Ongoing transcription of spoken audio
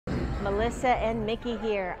Melissa and Mickey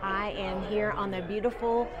here. I am here on the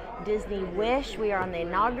beautiful Disney Wish. We are on the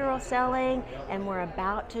inaugural selling and we're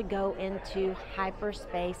about to go into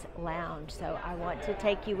HyperSpace Lounge. So I want to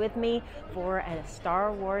take you with me for a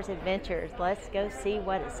Star Wars adventures. Let's go see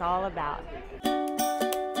what it's all about.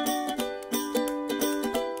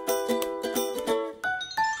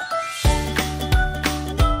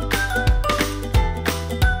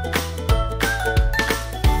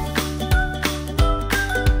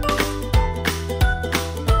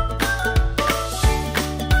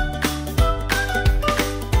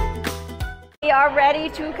 We are ready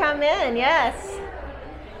to come in, yes.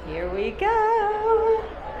 Here we go.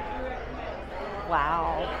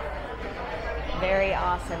 Wow. Very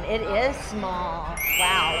awesome. It is small.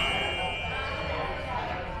 Wow.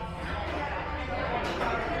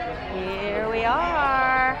 Here we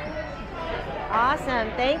are. Awesome.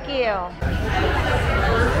 Thank you.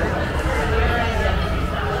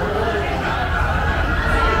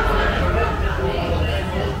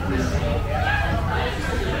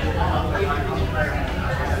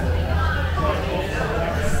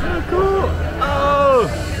 Cool. Oh!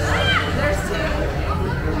 There's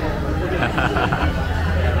two.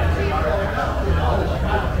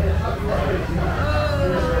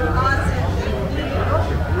 Awesome.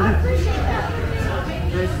 I appreciate that.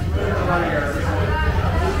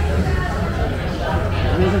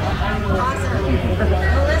 Awesome.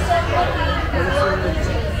 Melissa,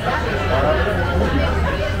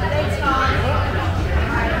 thanks, Mom.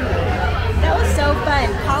 That was so fun.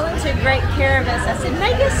 Colin took great care of us. I said,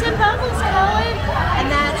 make us some bubbles, Colin. And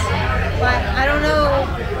that's what, I don't know,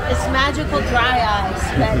 it's magical dry ice,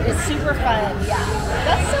 but it's super fun. Yeah.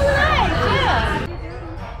 That's so nice, yeah.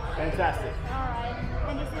 Fantastic. Alright,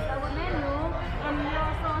 and this is our menu, and we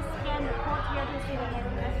also scan the code here to see the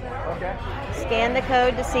menu as well. Okay. Scan the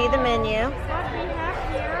code to see the menu. What we have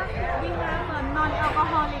here, we have a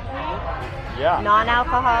non-alcoholic drink, Yeah.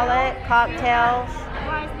 Non-alcoholic, cocktails,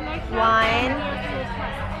 rice selection, wine, and beer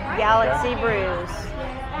selection, right? Galaxy Brews. Yes,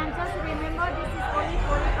 and just remember this is only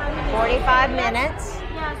 45 minutes. 45 minutes.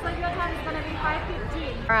 Yeah, so your time is going to be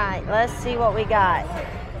 5:15. All right, let's see what we got.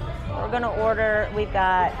 We're gonna order, we've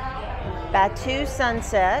got Batu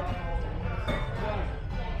Sunset,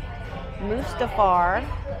 Mustafar,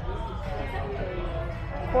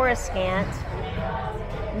 Coruscant,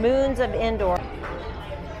 Moons of Endor.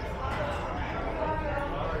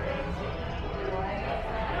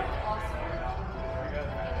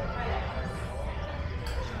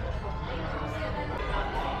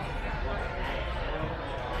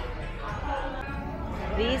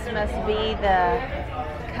 These must be the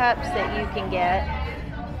cups that you can get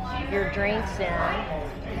your drinks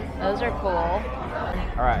in. Those are cool.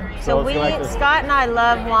 All right. So let's go back to- Scott and I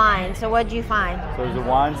love wine. So what'd you find? So there's a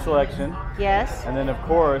wine selection, Yes. and then of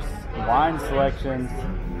course, wine selections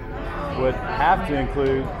would have to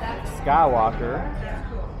include SkyWalker.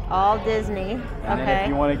 All Disney. And then if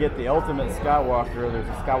you want to get the ultimate SkyWalker, there's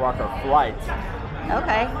a SkyWalker flight.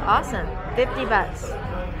 Okay, awesome. 50 bucks.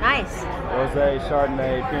 Nice. Rosé,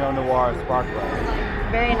 Chardonnay, Pinot Noir, Sparkling.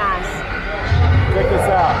 Very nice. Check this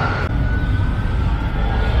out.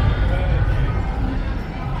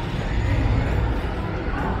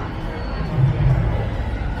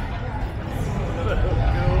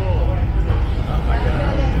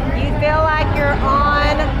 You feel like you're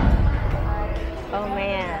on. Oh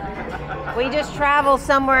man. We just traveled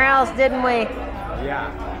somewhere else, didn't we? Yeah.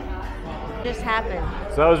 Just happened.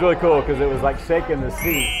 So that was really cool because it was like shaking the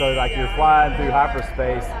seat. So like you're flying through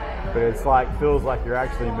hyperspace, but it's like feels like you're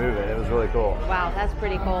actually moving. It was really cool. Wow, that's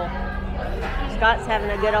pretty cool. Scott's having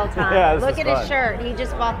a good old time. Yeah, this Look is at fun. his shirt. He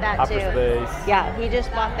just bought that too. HyperSpace. Yeah, he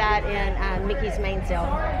just bought that in Mickey's main sale.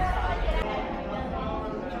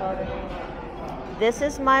 This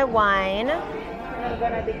is my wine. I'm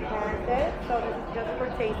gonna decant it, so this is just for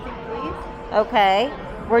tasting, please. Okay.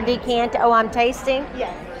 We're decanting. Oh, I'm tasting?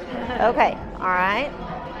 Yes. Okay. All right.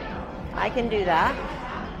 I can do that.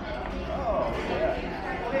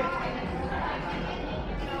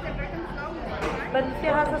 But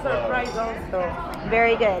Lucia has a surprise also.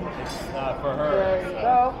 Very good. For her. There you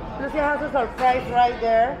go. Lucia has a surprise right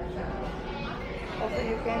there. Also,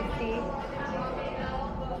 you can see.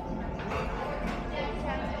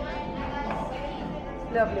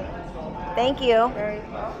 Lovely. Thank you. There you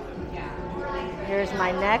go. Here's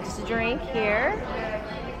my next drink here.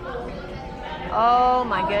 Oh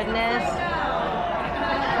my goodness.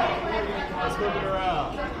 Let's move it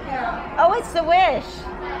around. Oh, it's the Wish.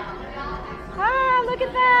 Ah, look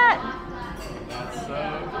at that. That's so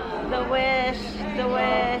cool. The Wish, the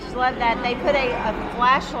Wish. Love that. They put a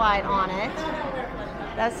flashlight on it.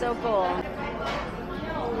 That's so cool.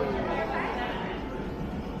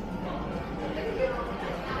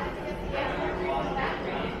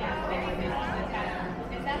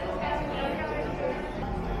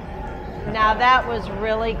 Yeah, that was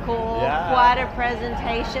really cool. Yeah. Quite a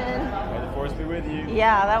presentation. May the force be with you.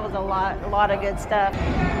 Yeah, that was a lot of good stuff.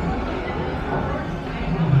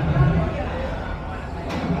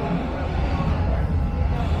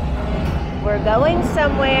 We're going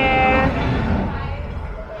somewhere.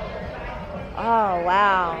 Oh,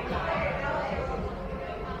 wow.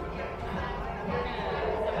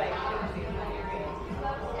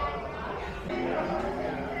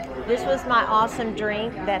 This was my awesome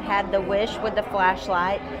drink that had the wish with the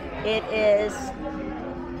flashlight. It is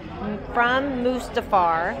from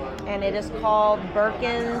Mustafar, and it is called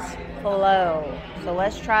Birkin's Flow. So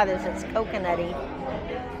let's try this. It's coconutty.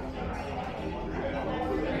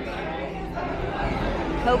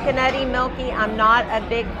 Coconutty, milky. I'm not a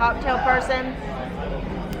big cocktail person,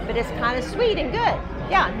 but it's kind of sweet and good.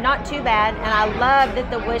 Yeah, not too bad. And I love that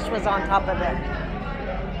the wish was on top of it.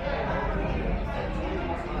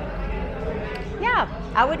 Yeah,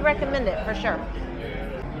 I would recommend it for sure.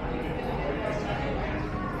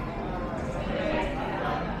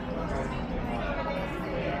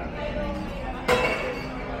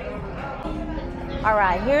 All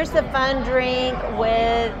right, here's the fun drink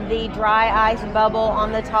with the dry ice bubble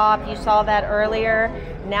on the top. You saw that earlier.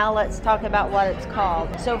 Now let's talk about what it's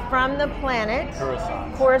called. So from the planet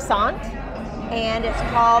Coruscant, and it's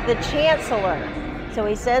called the Chancellor. So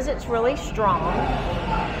he says it's really strong.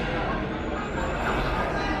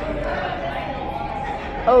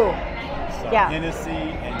 Oh, So yeah. Hennessy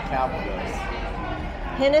and Calvados.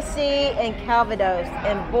 Hennessy and Calvados,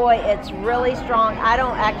 and boy, it's really strong. I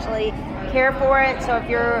don't actually care for it, so if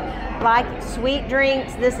you're like sweet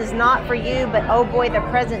drinks, this is not for you, but oh boy, the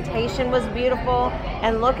presentation was beautiful,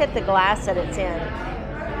 and look at the glass that it's in.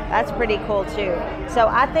 That's pretty cool too. So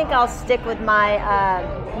I think I'll stick with my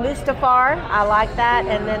Mustafar. I like that,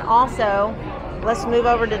 and then also, let's move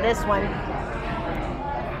over to this one.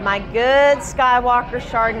 My good SkyWalker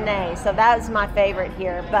Chardonnay. So that was my favorite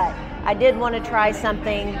here, but I did want to try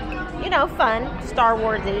something, you know, fun, Star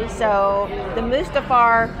Warsy. So the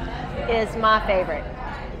Mustafar is my favorite.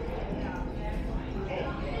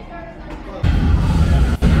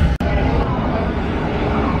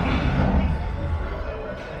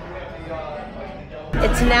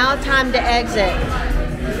 It's now time to exit.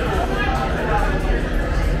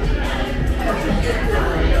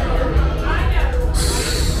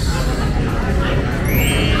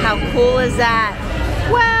 How cool is that?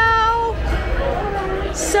 Wow!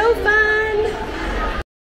 So fun!